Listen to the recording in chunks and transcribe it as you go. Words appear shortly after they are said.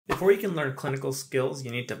Before you can learn clinical skills,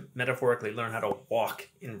 you need to metaphorically learn how to walk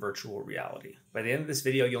in virtual reality. By the end of this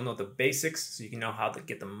video, you'll know the basics so you can know how to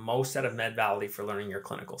get the most out of MedValley for learning your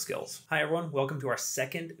clinical skills. Hi everyone, welcome to our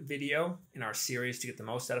second video in our series to get the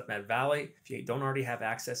most out of MedValley. If you don't already have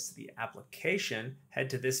access to the application,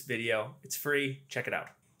 head to this video. It's free, check it out.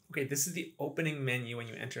 Okay, this is the opening menu when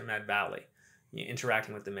you enter MedValley. You're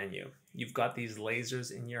interacting with the menu. You've got these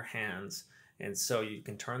lasers in your hands, and so you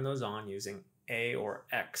can turn those on using A or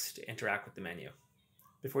X to interact with the menu.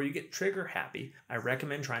 Before you get trigger happy, I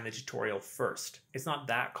recommend trying the tutorial first. It's not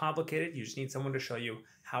that complicated, you just need someone to show you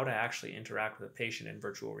how to actually interact with a patient in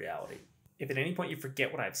virtual reality. If at any point you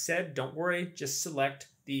forget what I've said, don't worry, just select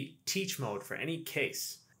the teach mode for any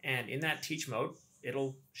case. And in that teach mode,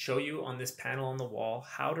 it'll show you on this panel on the wall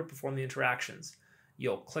how to perform the interactions.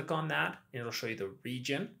 You'll click on that and it'll show you the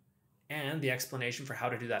region and the explanation for how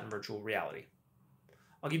to do that in virtual reality.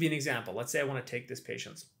 I'll give you an example. Let's say I want to take this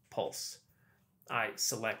patient's pulse. I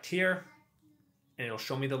select here and it'll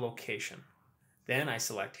show me the location. Then I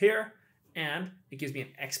select here and it gives me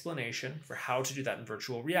an explanation for how to do that in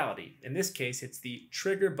virtual reality. In this case, it's the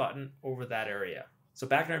trigger button over that area. So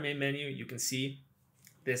back in our main menu, you can see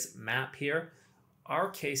this map here. Our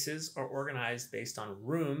cases are organized based on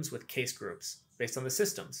rooms with case groups, based on the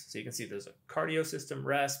systems. So you can see there's a cardio system,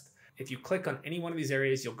 RESP. If you click on any one of these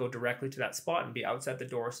areas, you'll go directly to that spot and be outside the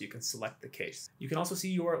door so you can select the case. You can also see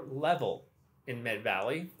your level in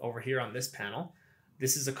MedValley over here on this panel.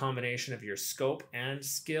 This is a combination of your scope and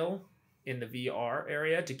skill in the VR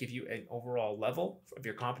area to give you an overall level of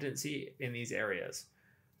your competency in these areas.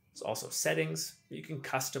 There's also settings. You can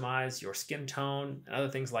customize your skin tone and other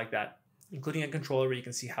things like that, including a controller where you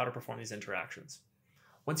can see how to perform these interactions.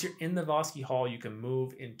 Once you're in the Voski Hall, you can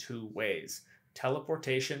move in two ways: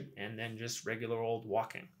 teleportation and then just regular old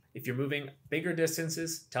walking. If you're moving bigger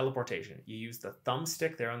distances, teleportation. You use the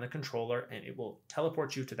thumbstick there on the controller and it will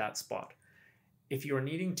teleport you to that spot. If you're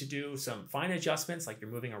needing to do some fine adjustments, like you're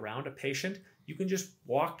moving around a patient, you can just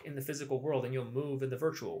walk in the physical world and you'll move in the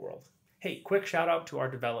virtual world. Hey, quick shout out to our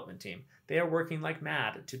development team. They are working like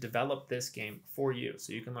mad to develop this game for you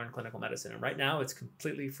so you can learn clinical medicine. And right now it's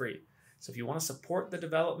completely free. So if you want to support the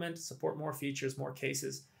development, support more features, more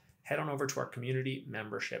cases, head on over to our community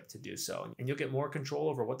membership to do so, and you'll get more control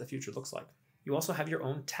over what the future looks like. You also have your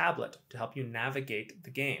own tablet to help you navigate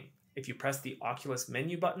the game. If you press the Oculus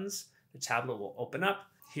menu buttons, the tablet will open up.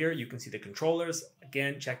 Here you can see the controllers.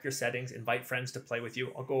 Again, check your settings, invite friends to play with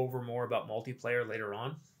you. I'll go over more about multiplayer later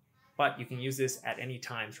on, but you can use this at any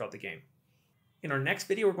time throughout the game. In our next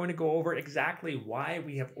video, we're going to go over exactly why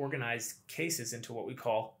we have organized cases into what we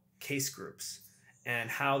call case groups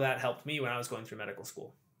and how that helped me when I was going through medical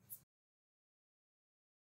school.